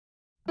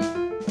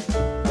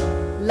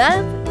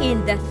Love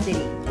in the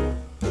City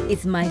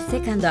is my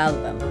second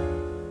album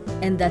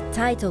and the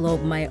title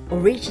of my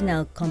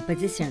original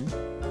composition,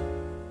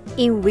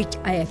 in which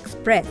I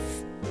express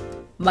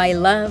my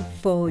love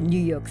for New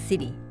York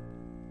City.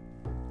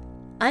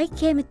 I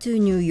came to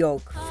New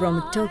York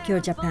from Tokyo,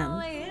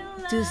 Japan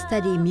to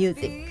study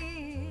music,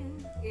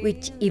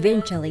 which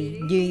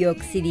eventually New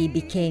York City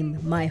became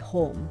my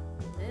home.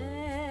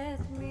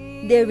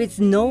 There is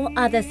no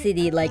other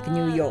city like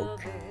New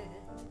York.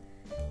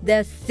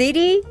 The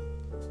city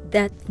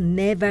that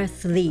never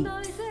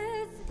sleeps.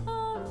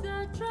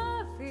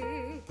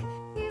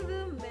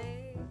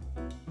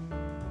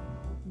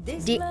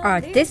 The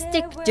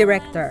artistic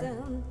director,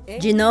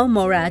 Gino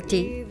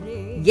Moratti,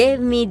 gave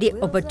me the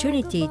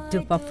opportunity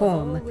to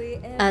perform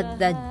at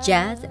the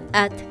Jazz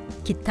at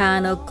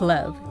Kitano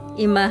Club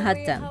in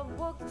Manhattan.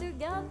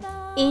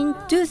 In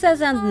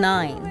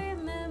 2009,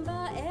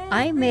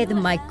 I made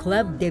my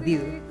club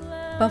debut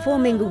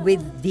performing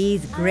with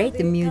these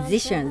great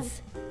musicians,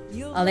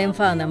 Alan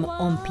Farnham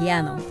on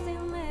piano,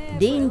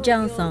 Dean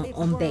Johnson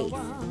on bass,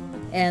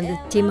 and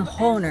Tim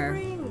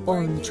Horner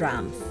on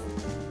drums.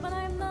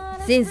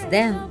 Since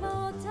then,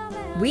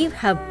 we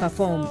have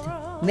performed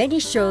many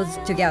shows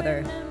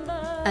together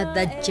at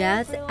the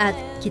Jazz at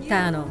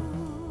Kitano,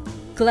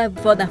 Club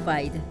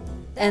Bonafide,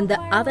 and the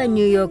other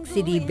New York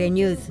City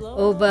venues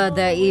over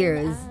the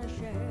years.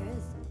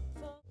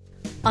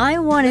 I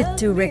wanted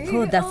to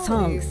record the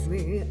songs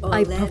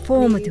I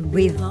performed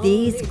with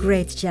these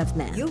great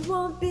jazzmen.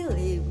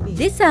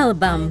 This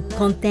album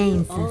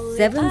contains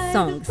 7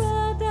 songs,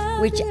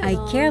 which I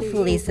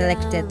carefully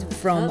selected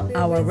from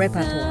our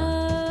repertoire.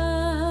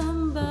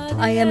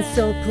 I am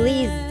so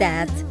pleased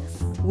that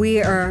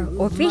we are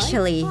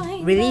officially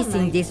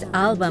releasing this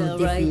album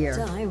this year.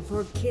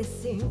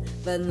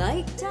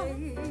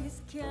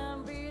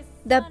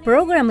 The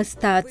program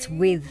starts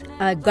with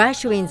a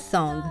Gershwin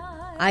song,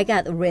 I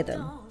Got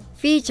Rhythm,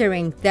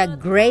 featuring the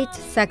great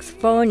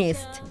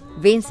saxophonist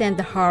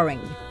Vincent Herring.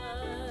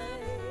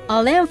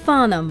 Alan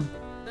Farnham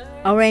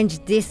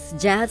arranged this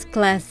jazz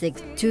classic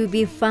to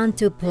be fun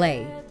to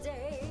play,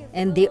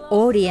 and the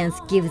audience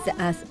gives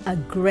us a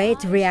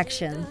great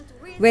reaction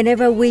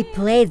whenever we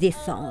play this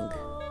song.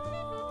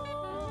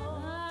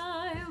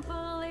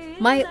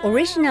 My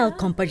original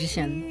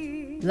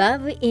composition,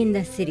 Love in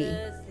the City,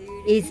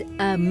 is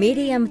a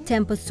medium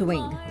tempo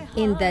swing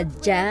in the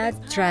jazz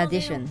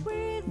tradition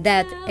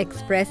that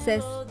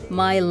expresses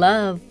my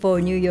love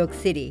for New York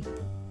City.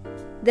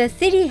 The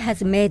city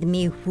has made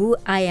me who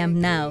I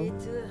am now.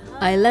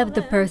 I love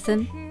the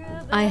person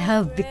I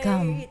have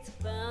become.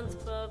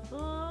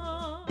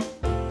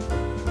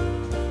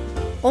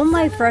 On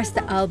my first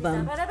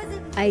album,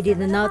 I did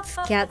not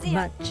scat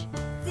much,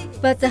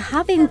 but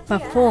having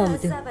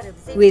performed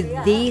with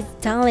these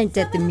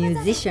talented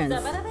musicians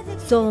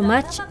so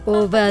much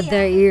over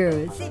the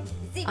years,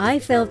 I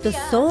felt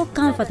so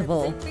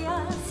comfortable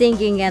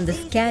singing and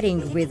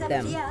scatting with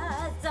them.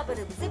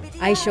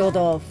 I showed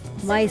off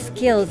my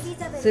skills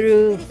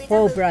through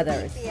Four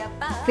Brothers,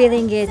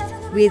 filling it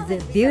with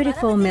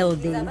beautiful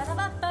melodies.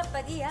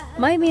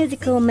 My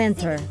musical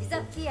mentor,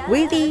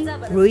 Willie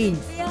Ruiz,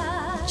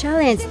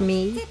 challenged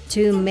me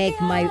to make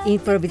my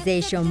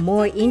improvisation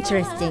more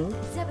interesting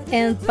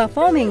and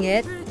performing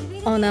it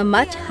on a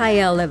much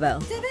higher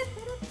level.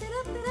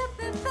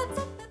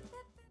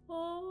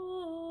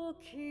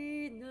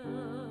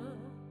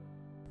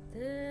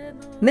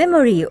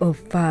 Memory of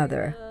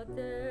Father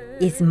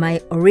is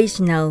my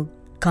original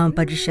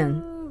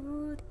composition,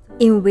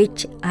 in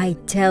which I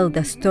tell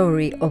the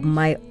story of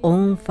my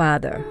own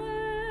father.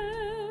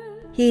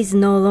 He is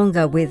no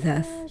longer with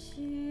us,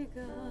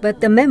 but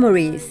the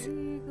memories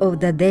of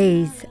the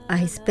days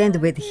I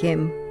spent with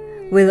him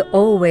will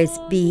always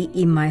be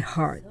in my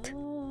heart.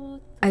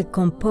 I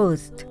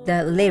composed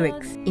the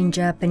lyrics in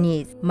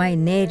Japanese, my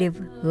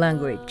native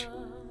language.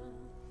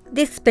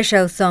 This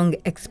special song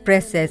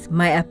expresses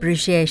my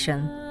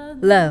appreciation,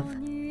 love,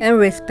 and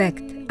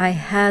respect I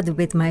had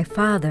with my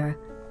father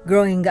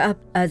growing up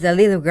as a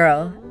little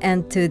girl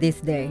and to this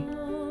day.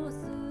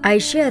 I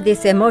share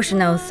this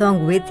emotional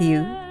song with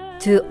you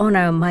to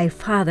honor my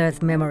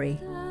father's memory.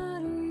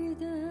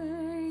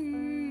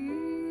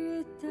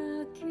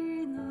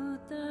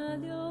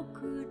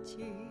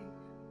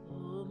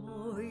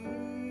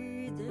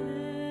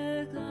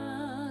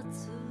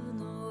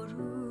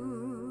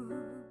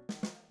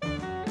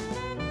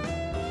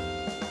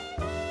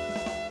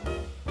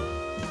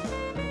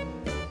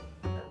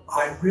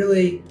 I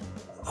really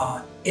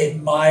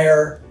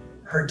admire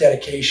her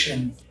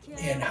dedication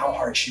in how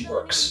hard she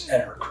works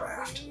at her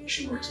craft.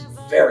 She works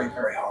very,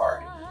 very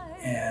hard,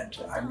 and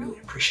I really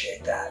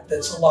appreciate that.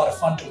 It's a lot of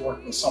fun to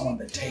work with someone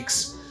that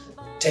takes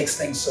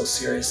things so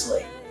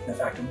seriously, and the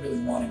fact of really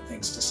wanting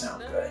things to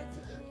sound good.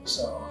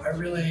 So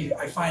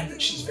I find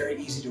that she's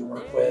very easy to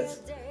work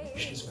with.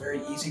 She's a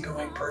very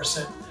easygoing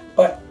person,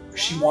 but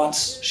she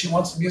wants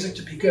the music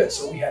to be good,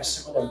 so we have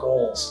similar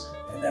goals,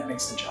 and that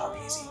makes the job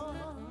easy.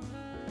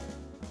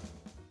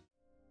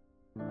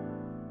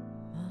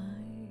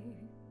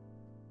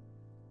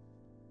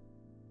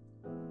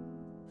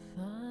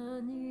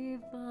 Funny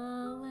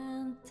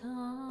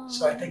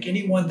So I think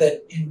anyone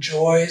that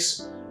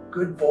enjoys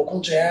good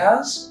vocal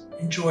jazz,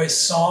 enjoys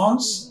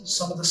songs,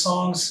 some of the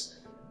songs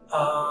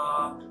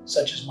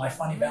such as My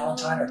Funny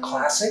Valentine are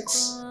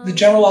classics. The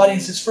general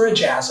audience is for a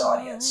jazz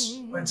audience.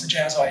 It's a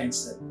jazz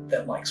audience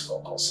that likes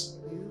vocals.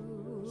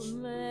 You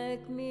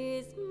make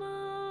me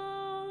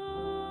smile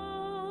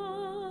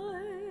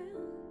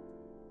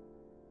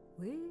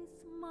with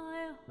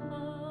my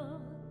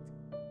heart.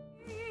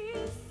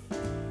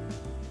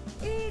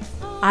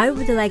 I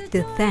would like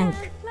to thank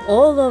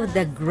all of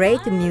the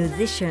great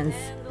musicians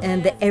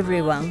and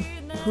everyone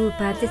who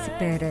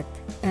participated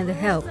and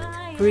helped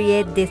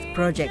create this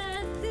project.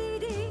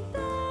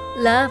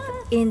 Love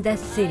in the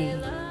City.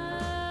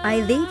 I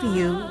leave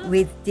you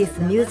with this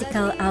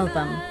musical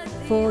album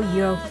for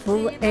your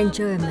full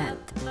enjoyment.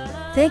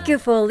 Thank you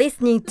for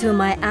listening to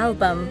my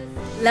album,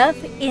 Love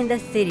in the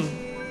City.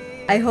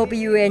 I hope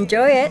you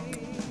enjoy it.